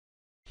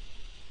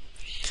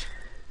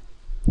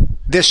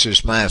This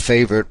is my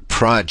favorite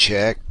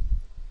project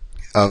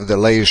of the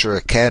Laser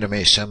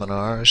Academy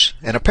seminars,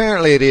 and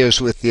apparently it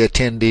is with the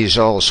attendees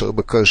also,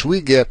 because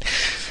we get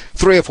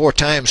 3 or 4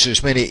 times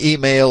as many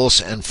emails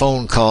and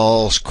phone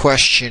calls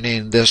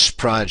questioning this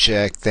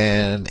project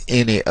than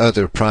any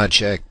other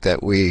project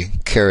that we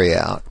carry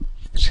out.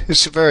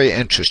 It's a very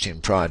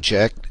interesting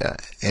project,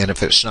 and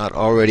if it's not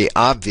already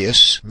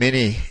obvious,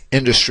 many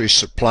industry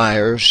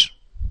suppliers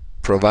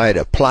provide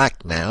a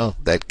plaque now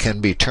that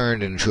can be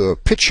turned into a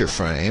picture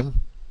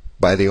frame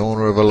by the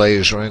owner of a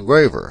laser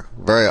engraver.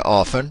 Very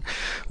often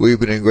we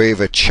would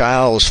engrave a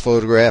child's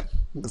photograph.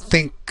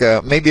 Think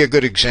maybe a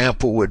good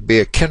example would be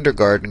a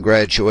kindergarten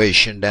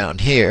graduation down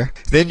here.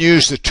 Then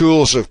use the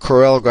tools of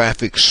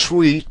CorelDRAW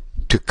Suite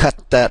to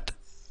cut that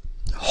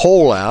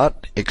hole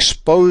out,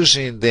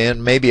 exposing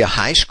then maybe a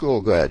high school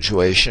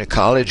graduation, a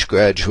college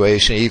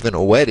graduation, even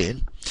a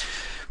wedding,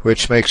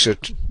 which makes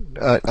it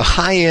a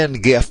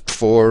high-end gift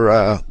for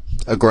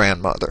a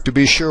grandmother. To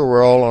be sure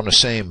we're all on the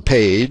same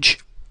page,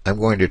 I'm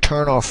going to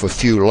turn off a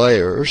few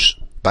layers.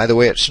 By the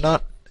way, it's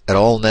not at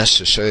all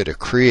necessary to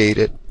create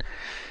it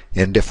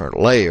in different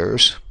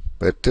layers,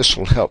 but this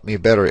will help me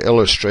better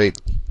illustrate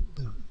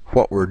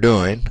what we're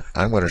doing.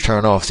 I'm going to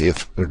turn off the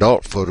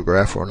adult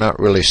photograph. We're not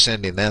really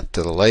sending that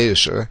to the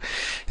laser.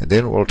 And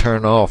then we'll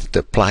turn off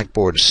the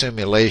Blackboard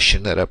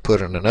simulation that I put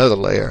in another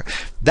layer.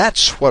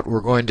 That's what we're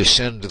going to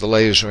send to the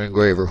laser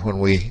engraver when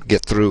we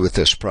get through with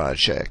this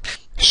project.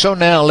 So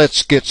now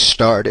let's get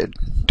started.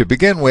 To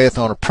begin with,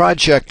 on a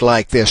project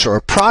like this, or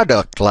a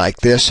product like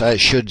this, I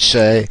should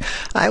say,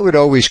 I would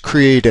always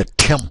create a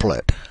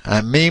template.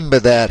 I mean by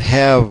that,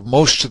 have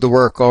most of the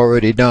work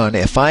already done.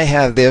 If I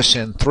have this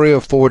in 3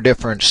 or 4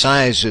 different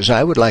sizes,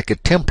 I would like a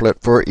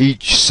template for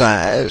each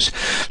size.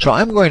 So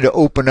I'm going to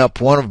open up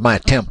one of my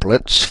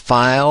templates,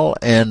 File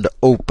and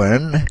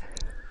Open.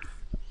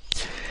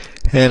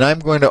 And I'm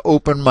going to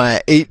open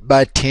my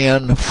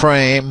 8x10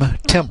 frame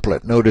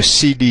template.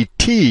 Notice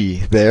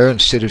CDT there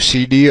instead of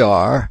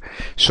CDR.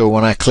 So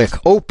when I click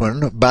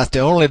Open, about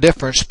the only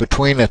difference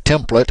between a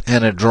template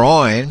and a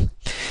drawing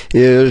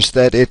is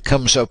that it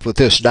comes up with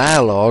this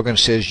dialog and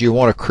says you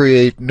want to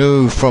create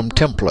new from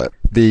template.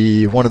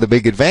 One of the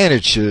big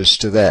advantages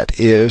to that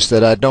is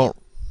that I don't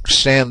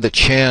stand the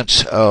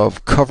chance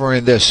of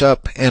covering this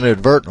up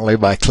inadvertently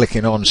by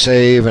clicking on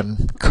Save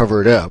and cover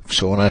it up.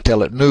 So when I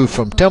tell it New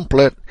from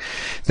Template,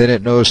 then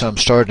it knows I'm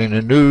starting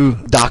a new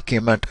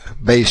document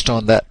based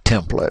on that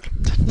template.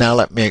 Now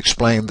let me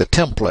explain the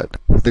template.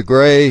 The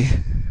gray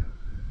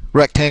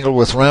rectangle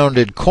with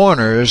rounded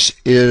corners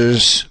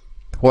is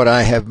what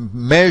I have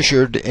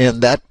measured in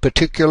that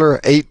particular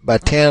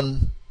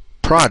 8x10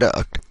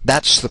 product.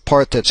 That's the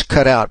part that's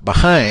cut out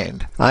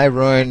behind. I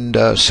ruined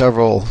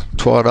several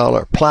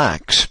 $12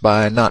 plaques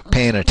by not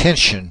paying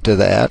attention to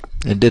that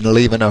and didn't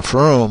leave enough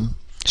room.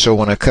 So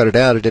when I cut it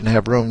out, it didn't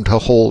have room to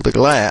hold the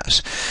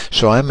glass.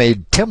 So I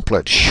made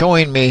templates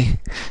showing me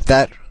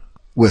that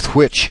with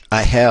which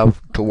I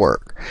have to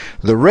work.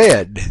 The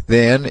red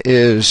then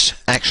is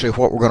actually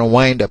what we're going to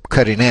wind up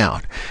cutting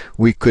out.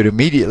 We could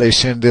immediately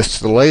send this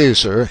to the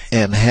laser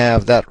and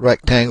have that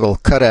rectangle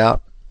cut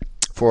out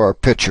for our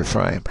picture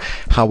frame.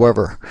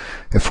 However,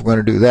 if we're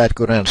going to do that,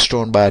 go down to the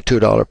store and buy a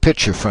 $2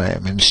 picture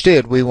frame.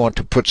 Instead, we want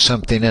to put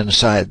something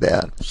inside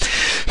that.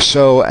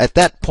 So at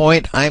that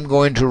point, I'm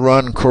going to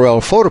run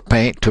Corel Photo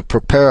Paint to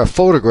prepare a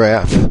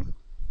photograph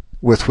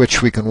with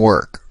which we can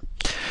work.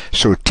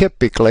 So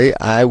typically,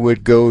 I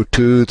would go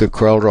to the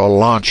CorelDRAW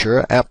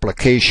launcher,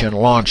 application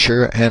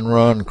launcher, and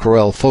run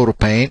Corel Photo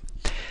Paint.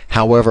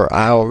 However,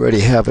 I already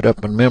have it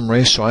up in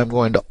memory, so I'm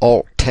going to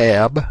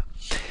Alt-Tab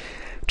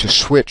to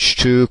switch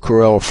to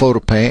Corel Photo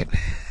Paint,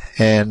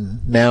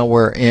 and now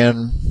we're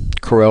in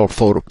Corel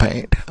Photo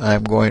Paint.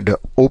 I'm going to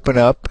open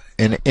up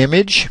an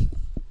image,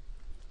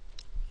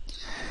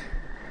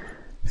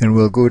 and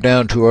we'll go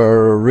down to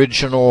our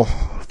original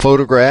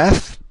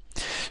photograph.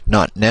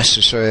 Not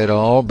necessary at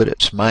all, but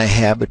it's my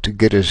habit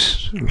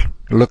to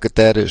look at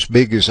that as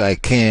big as I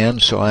can,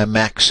 so I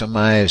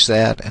maximize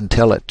that and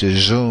tell it to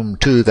zoom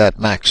to that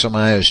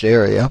maximized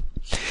area.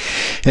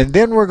 And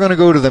then we're going to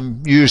go to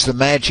use the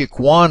magic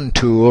wand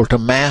tool to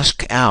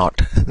mask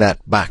out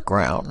that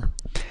background.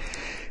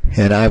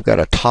 And I've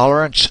got a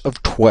tolerance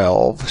of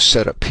 12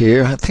 set up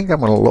here. I think I'm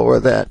going to lower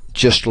that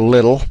just a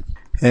little.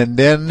 And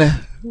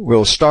then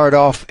we'll start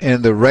off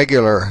in the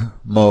regular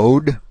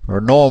mode, or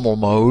normal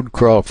mode,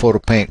 Corel Photo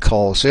Paint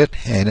calls it.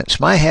 And it's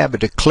my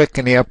habit to click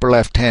in the upper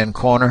left-hand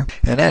corner,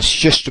 and that's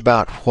just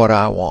about what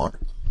I want.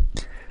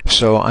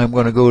 So I'm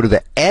going to go to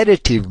the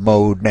additive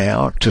mode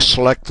now to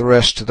select the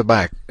rest of the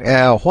back.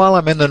 While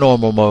I'm in the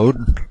normal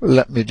mode,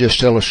 let me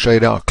just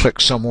illustrate. I'll click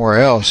somewhere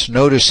else.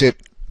 Notice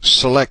it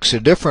selects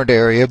a different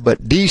area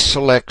but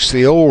deselects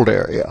the old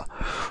area.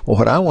 Well,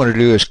 what I want to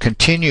do is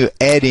continue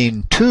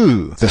adding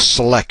to the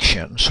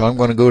selection. So I'm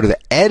going to go to the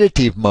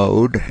additive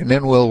mode, and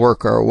then we'll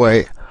work our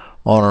way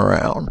on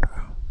around.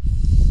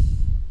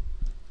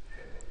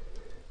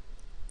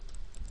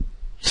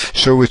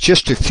 So with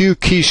just a few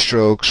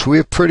keystrokes,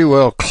 we've pretty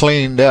well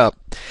cleaned up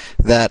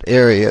that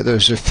area.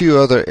 There's a few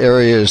other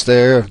areas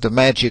there. The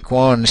magic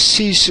wand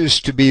ceases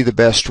to be the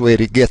best way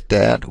to get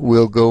that.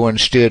 We'll go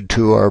instead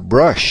to our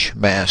brush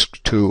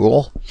mask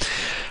tool.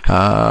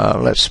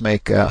 Let's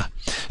make a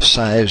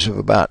size of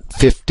about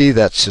 50.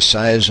 That's the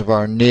size of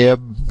our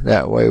nib.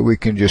 That way we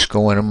can just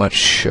go in and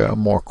much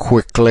more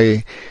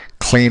quickly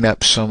clean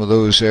up some of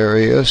those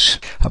areas.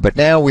 But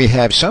now we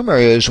have some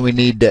areas we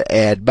need to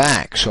add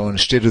back. So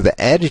instead of the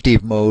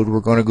additive mode,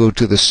 we're going to go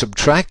to the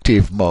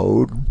subtractive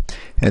mode,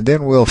 and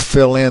then we'll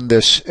fill in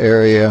this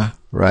area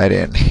right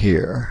in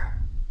here.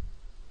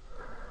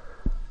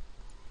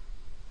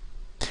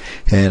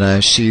 And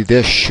I see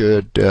this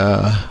should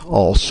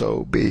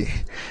also be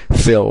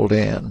filled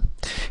in.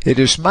 It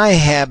is my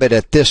habit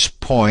at this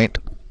point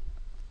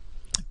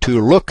to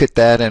look at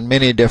that in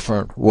many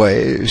different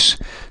ways.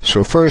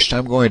 So first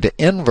I'm going to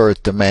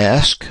invert the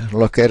mask,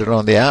 look at it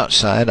on the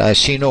outside. I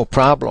see no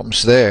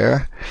problems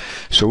there,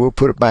 so we'll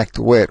put it back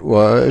the way it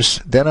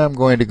was. Then I'm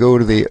going to go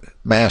to the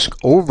mask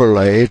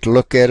overlay to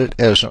look at it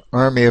as an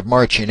army of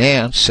marching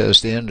ants,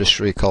 as the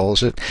industry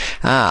calls it.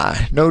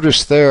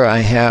 Notice there I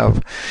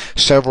have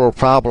several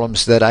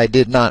problems that I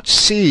did not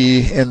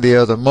see in the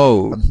other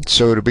mode.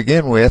 So to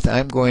begin with,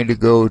 I'm going to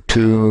go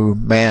to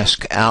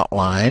mask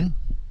outline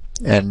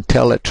and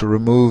tell it to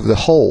remove the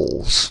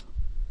holes.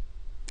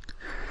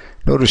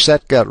 Notice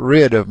that got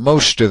rid of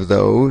most of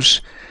those.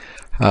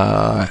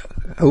 I'm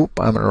in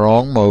the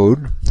wrong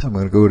mode. I'm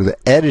going to go to the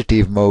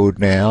additive mode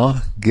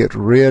now, get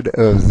rid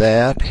of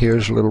that.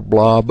 Here's a little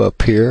blob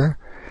up here.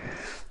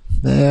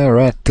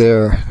 Right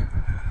there.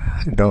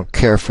 I don't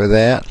care for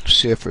that.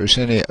 See if there's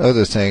any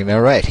other thing. Now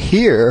right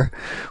here,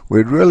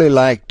 we'd really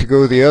like to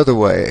go the other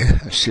way.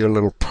 I see a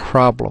little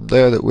problem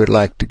there that we'd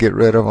like to get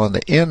rid of on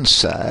the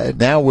inside.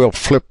 Now we'll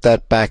flip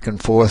that back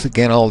and forth.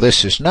 Again, all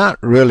this is not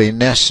really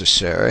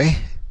necessary,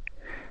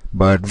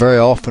 but very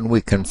often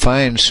we can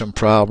find some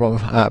problem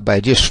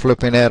by just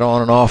flipping that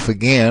on and off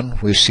again.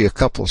 We see a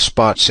couple of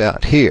spots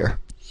out here.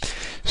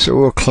 So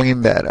we'll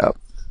clean that up.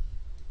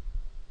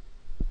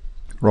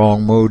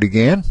 Wrong mode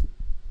again.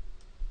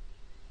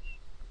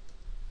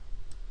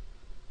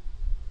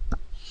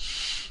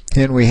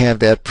 And we have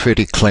that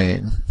pretty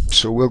clean.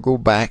 So we'll go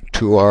back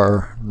to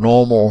our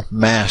normal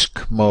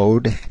mask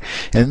mode,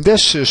 and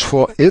this is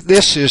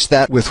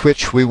that with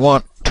which we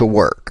want to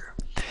work.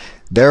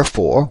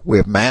 Therefore,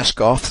 we'll mask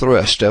off the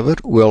rest of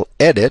it. We'll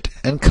edit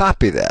and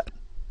copy that.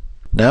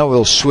 Now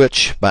we'll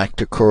switch back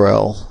to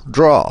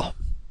CorelDRAW,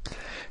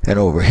 and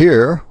over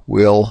here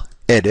we'll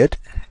edit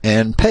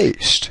and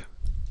paste.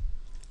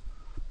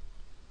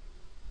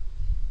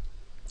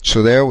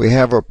 So there we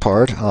have our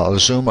part. I'll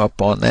zoom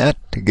up on that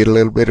to get a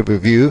little bit of a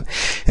view.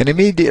 And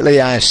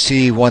immediately I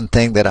see one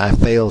thing that I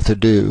failed to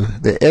do.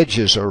 The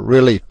edges are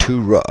really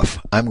too rough.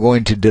 I'm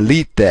going to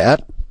delete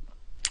that.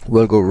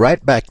 We'll go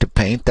right back to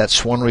paint.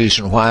 That's one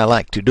reason why I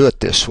like to do it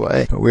this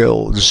way.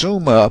 We'll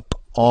zoom up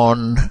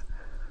on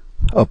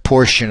a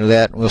portion of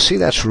that, and we'll see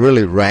that's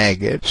really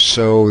ragged.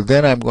 So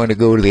then I'm going to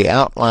go to the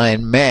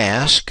outline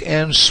mask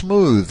and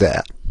smooth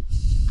that.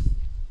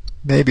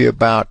 Maybe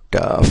about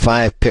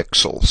 5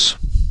 pixels.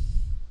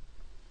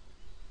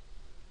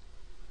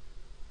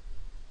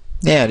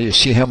 Now, do you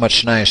see how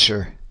much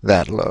nicer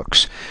that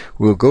looks?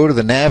 We'll go to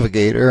the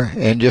navigator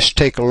and just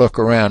take a look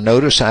around.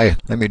 Notice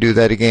let me do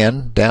that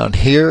again. Down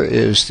here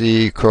is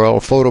the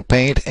Corel Photo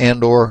Paint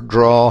and/or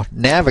Draw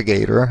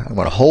Navigator. I'm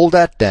going to hold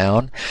that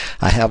down.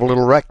 I have a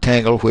little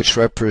rectangle which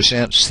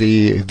represents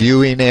the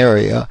viewing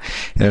area.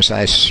 And as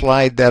I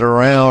slide that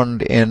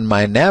around in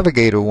my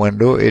navigator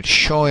window, it's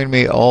showing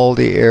me all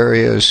the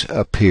areas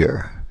up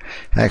here.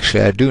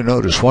 Actually, I do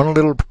notice one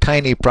little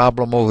tiny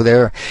problem over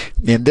there.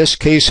 In this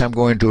case, I'm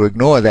going to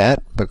ignore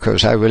that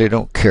because I really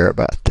don't care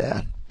about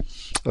that.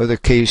 Other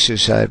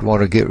cases, I'd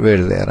want to get rid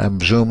of that. I'm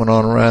zooming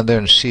on around there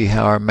and see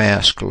how our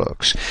mask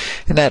looks.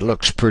 And that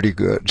looks pretty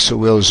good. So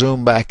we'll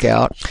zoom back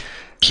out,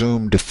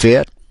 zoom to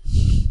fit,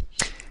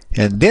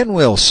 and then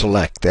we'll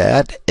select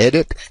that,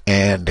 edit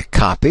and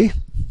copy.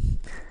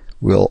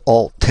 We'll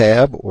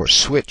Alt-Tab or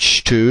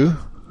switch to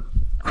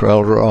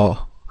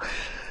CorelDRAW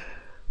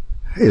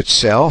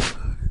itself.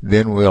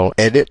 Then we'll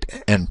edit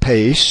and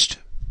paste.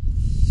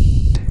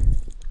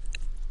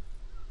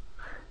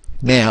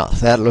 Now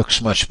that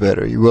looks much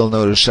better. You will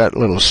notice that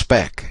little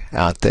speck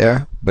out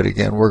there, but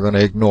again we're going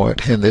to ignore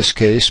it in this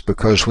case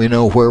because we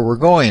know where we're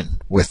going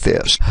with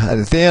this.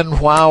 Then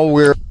while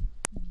we're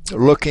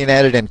looking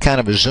at it in kind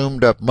of a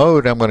zoomed up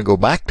mode, I'm going to go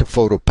back to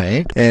Photo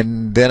Paint,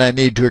 and then I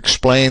need to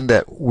explain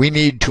that we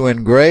need to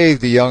engrave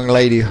the young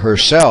lady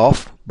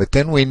herself, but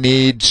then we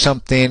need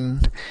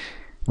something.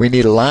 We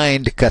need a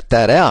line to cut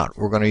that out.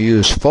 We're going to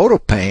use Photo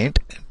Paint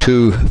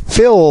to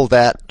fill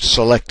that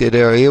selected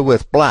area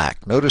with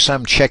black. Notice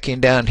I'm checking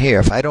down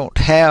here. If I don't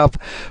have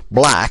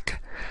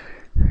black,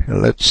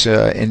 let's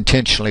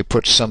intentionally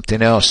put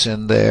something else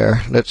in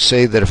there. Let's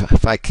say that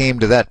if I came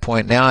to that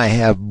point, now I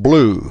have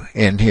blue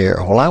in here.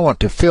 Well, I want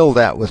to fill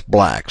that with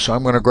black. So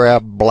I'm going to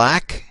grab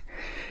black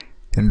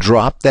and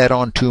drop that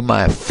onto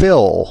my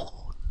fill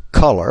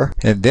color,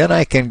 and then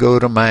I can go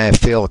to my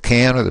fill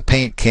can or the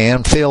paint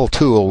can, fill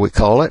tool we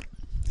call it,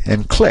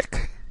 and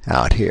click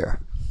out here.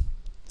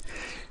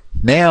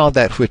 Now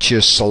that which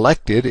is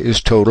selected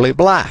is totally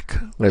black.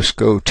 Let's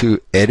go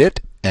to Edit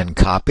and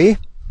Copy.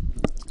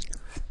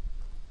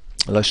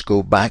 Let's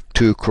go back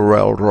to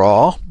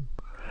CorelDRAW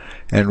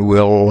and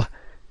we'll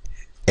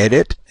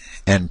edit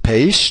and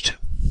paste.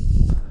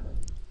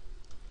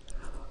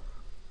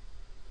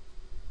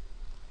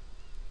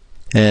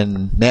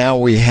 And now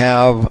we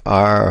have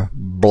our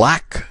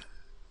black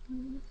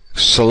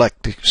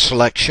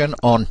selection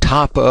on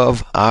top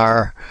of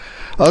our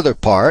other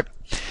part,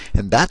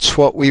 and that's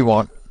what we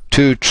want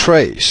to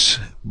trace.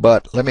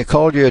 But let me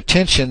call your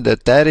attention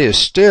that that is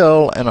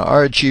still an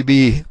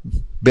RGB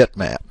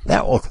bitmap.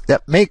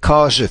 That may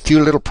cause a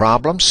few little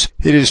problems.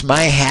 It is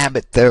my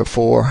habit,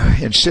 therefore,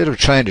 instead of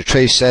trying to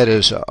trace that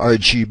as a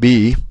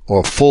RGB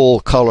or full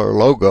color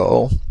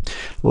logo,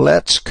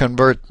 let's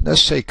convert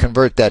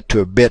that to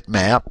a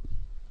bitmap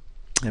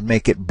and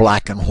make it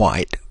black and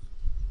white.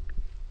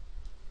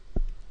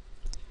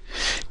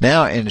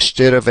 Now,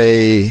 instead of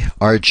a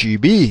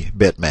RGB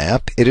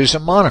bitmap, it is a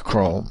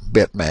monochrome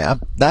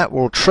bitmap. That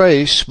will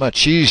trace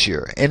much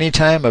easier.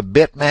 Anytime a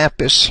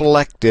bitmap is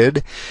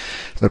selected,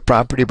 the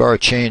property bar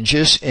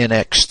changes in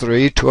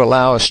X3 to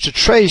allow us to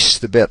trace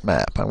the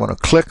bitmap. I want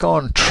to click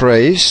on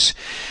Trace,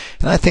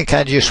 and I think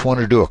I just want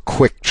to do a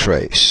quick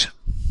trace.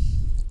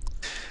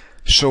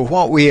 So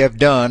what we have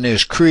done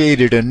is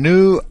created a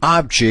new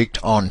object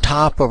on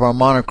top of our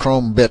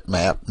monochrome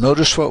bitmap.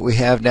 Notice what we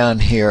have down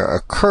here,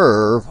 a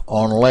curve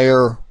on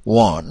layer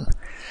 1.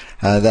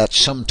 That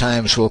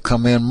sometimes will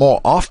come in.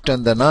 More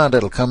often than not,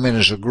 it'll come in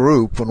as a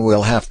group and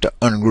we'll have to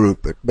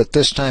ungroup it. But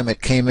this time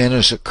it came in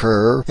as a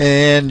curve.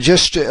 And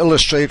just to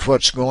illustrate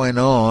what's going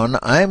on,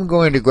 I'm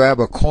going to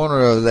grab a corner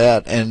of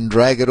that and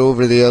drag it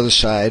over to the other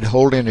side,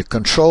 holding the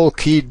Control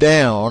key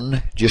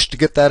down just to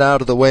get that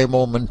out of the way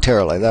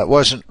momentarily. That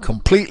wasn't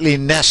completely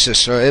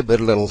necessary, but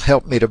it'll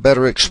help me to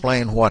better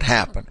explain what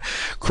happened.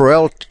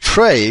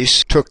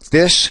 CorelTrace took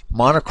this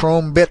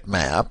monochrome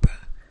bitmap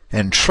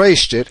and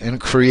traced it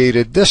and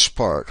created this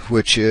part,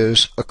 which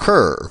is a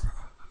curve,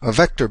 a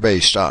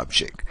vector-based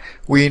object.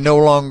 We no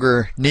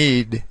longer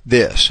need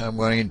this. I'm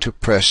going to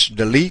press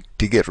Delete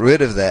to get rid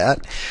of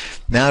that.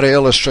 Now to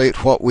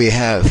illustrate what we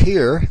have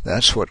here,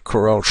 that's what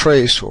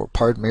CorelTrace, or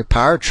pardon me,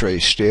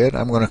 PowerTrace did.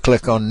 I'm going to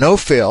click on No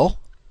Fill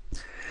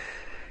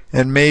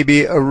and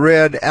maybe a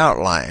red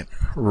outline.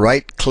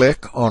 Right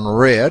click on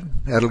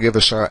red, that'll give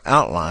us our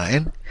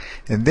outline,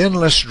 and then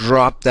let's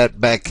drop that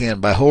back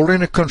in by holding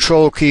the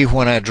Control key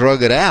when I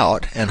drag it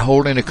out and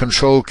holding the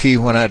Control key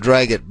when I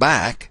drag it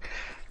back.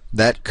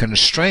 That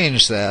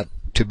constrains that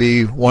to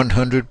be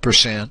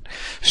 100%,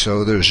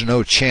 so there's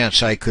no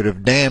chance I could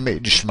have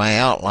damaged my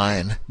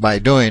outline by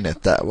doing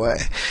it that way.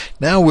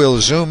 Now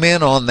we'll zoom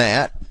in on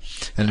that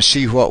and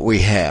see what we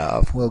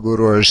have. We'll go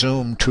to our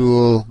zoom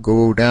tool,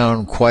 go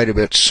down quite a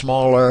bit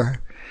smaller,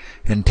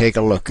 and take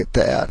a look at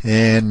that.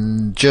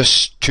 And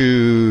just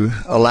to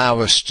allow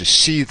us to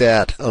see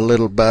that a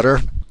little better,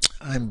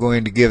 I'm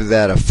going to give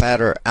that a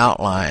fatter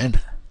outline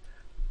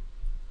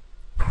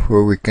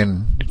where we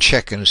can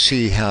check and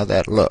see how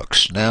that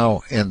looks.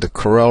 Now in the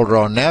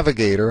CorelDRAW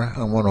Navigator,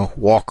 I want to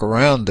walk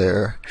around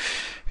there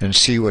and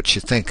see what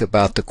you think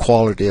about the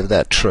quality of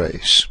that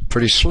trace.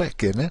 Pretty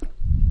slick, isn't it?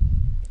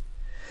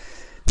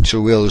 So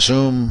we'll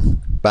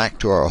zoom back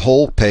to our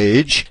whole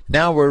page.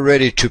 Now we're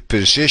ready to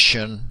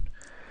position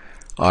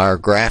our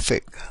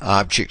graphic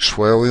objects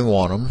where we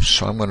want them.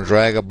 So I'm going to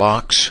drag a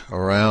box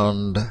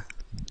around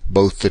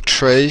both the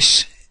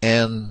trace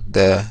and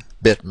the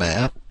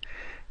bitmap,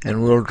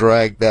 and we'll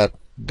drag that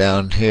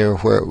down here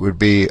where it would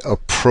be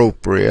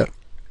appropriate.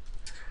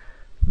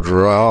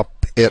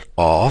 Drop it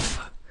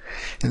off,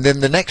 and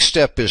then the next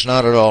step is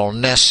not at all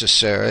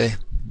necessary,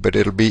 but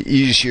it'll be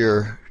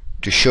easier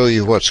to show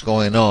you what's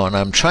going on.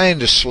 I'm trying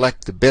to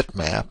select the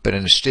bitmap, but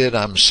instead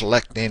I'm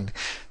selecting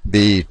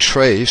the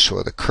trace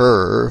or the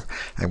curve.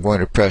 I'm going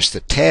to press the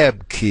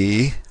Tab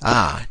key.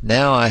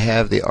 Now I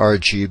have the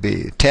RGB.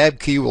 The Tab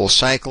key will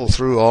cycle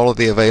through all of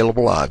the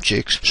available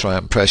objects, so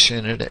I'm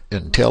pressing it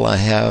until I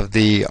have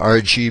the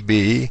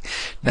RGB.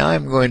 Now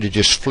I'm going to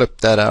just flip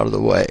that out of the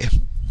way.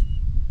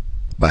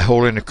 By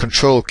holding the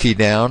Control key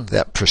down,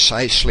 that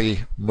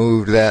precisely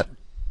moved that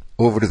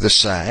over to the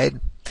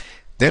side.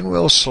 Then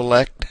we'll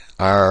select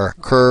our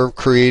curve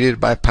created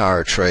by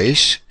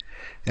PowerTrace,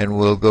 and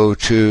we'll go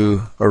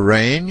to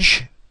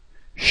Arrange,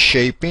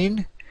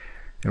 Shaping,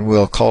 and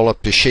we'll call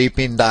up the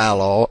Shaping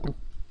dialog,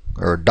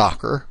 or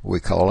Docker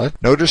we call it.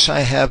 Notice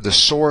I have the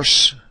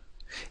source.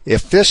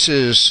 If this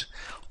is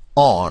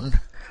on,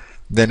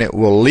 then it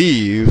will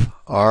leave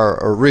our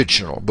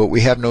original, but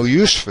we have no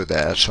use for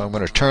that, so I'm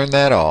going to turn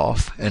that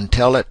off and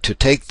tell it to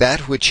take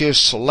that which is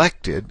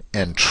selected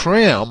and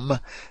trim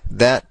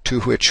that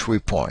to which we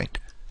point.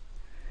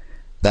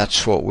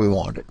 That's what we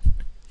wanted.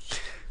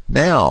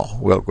 Now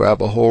we'll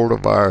grab a hold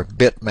of our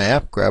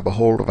bitmap, grab a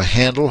hold of a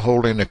handle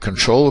holding the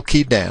Control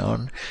key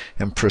down,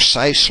 and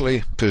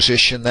precisely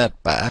position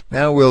that back.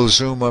 Now we'll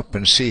zoom up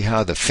and see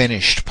how the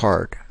finished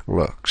part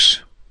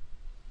looks.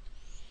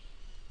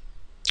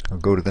 I'll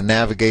go to the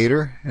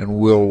navigator and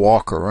we'll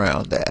walk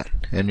around that,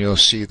 and you'll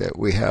see that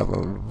we have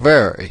a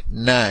very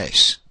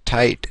nice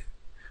tight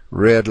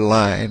red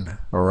line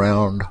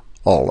around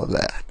all of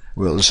that.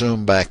 We'll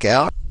zoom back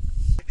out,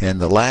 and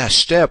the last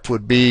step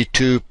would be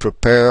to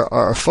prepare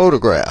our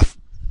photograph.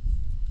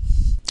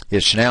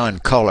 It's now in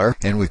color,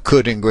 and we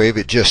could engrave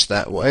it just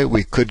that way.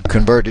 We could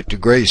convert it to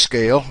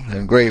grayscale and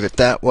engrave it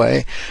that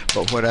way.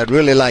 But what I'd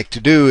really like to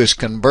do is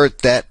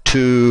convert that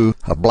to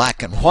a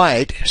black and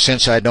white,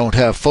 since I don't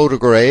have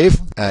photograph.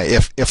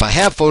 If I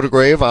have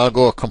photograph, I'll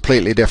go a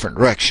completely different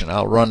direction.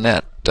 I'll run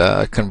that,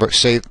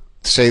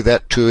 say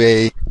that to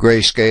a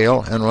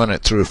grayscale and run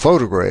it through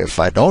photograph. If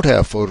I don't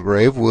have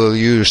photograph, we'll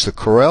use the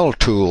Corel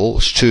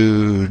tools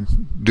to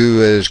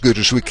do as good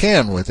as we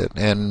can with it.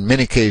 In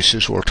many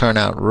cases will turn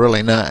out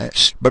really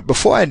nice. But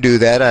before I do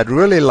that, I'd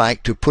really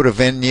like to put a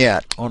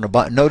vignette on the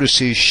bottom. Notice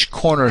these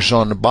corners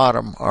on the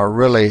bottom are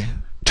really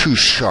too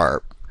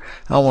sharp.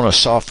 I want to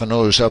soften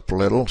those up a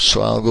little,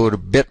 so I'll go to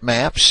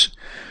Bitmaps,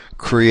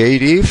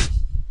 Creative,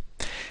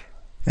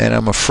 and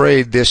I'm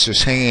afraid this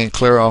is hanging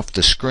clear off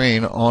the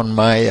screen on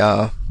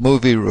my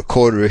movie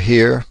recorder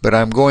here, but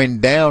I'm going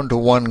down to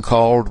one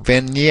called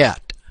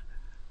Vignette.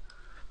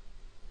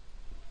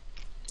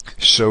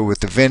 So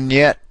with the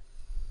Vignette,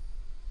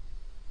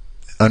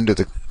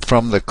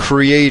 from the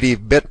Creative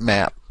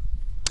Bitmap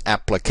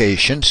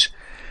applications,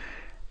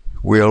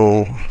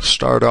 we'll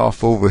start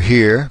off over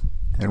here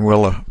and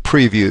we'll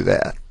preview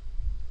that.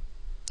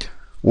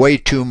 Way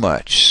too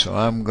much, so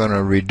I'm going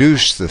to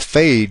reduce the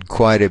fade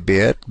quite a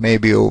bit,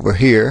 maybe over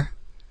here,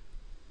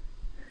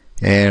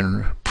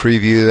 and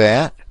preview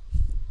that.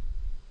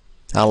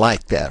 I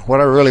like that. What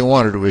I really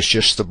wanted was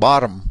just the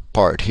bottom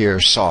part here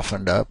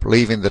softened up,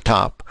 leaving the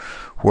top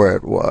where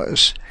it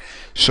was.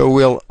 So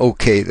we'll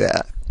OK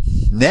that.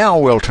 Now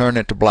we'll turn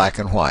it to black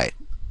and white.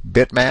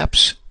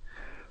 Bitmaps,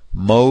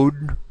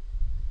 Mode,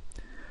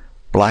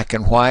 black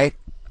and white,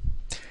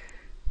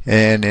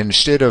 and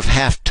instead of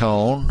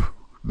halftone,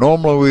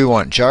 normally we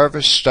want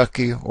Jarvis,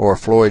 Stuckey, or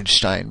Floyd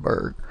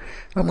Steinberg.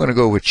 I'm going to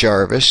go with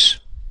Jarvis.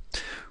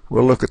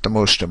 We'll look at the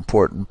most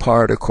important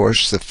part, of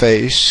course, the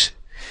face.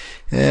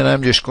 And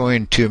I'm just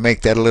going to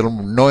make that a little,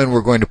 knowing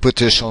we're going to put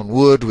this on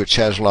wood, which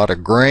has a lot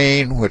of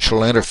grain, which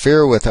will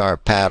interfere with our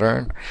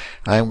pattern.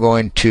 I'm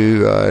going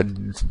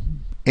to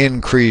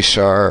increase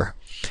our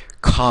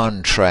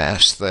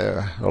contrast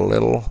there a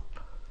little.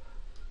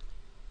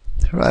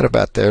 Right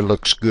about there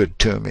looks good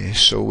to me.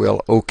 So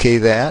we'll OK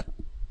that.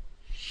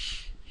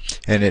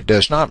 And it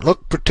does not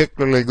look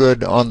particularly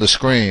good on the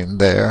screen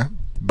there,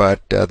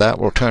 but that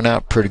will turn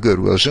out pretty good.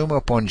 We'll zoom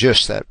up on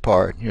just that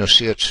part. You'll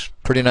see it's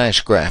pretty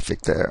nice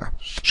graphic there.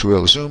 So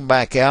we'll zoom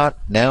back out.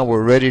 Now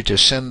we're ready to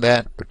send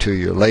that to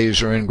your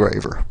laser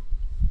engraver.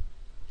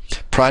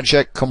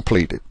 Project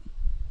completed.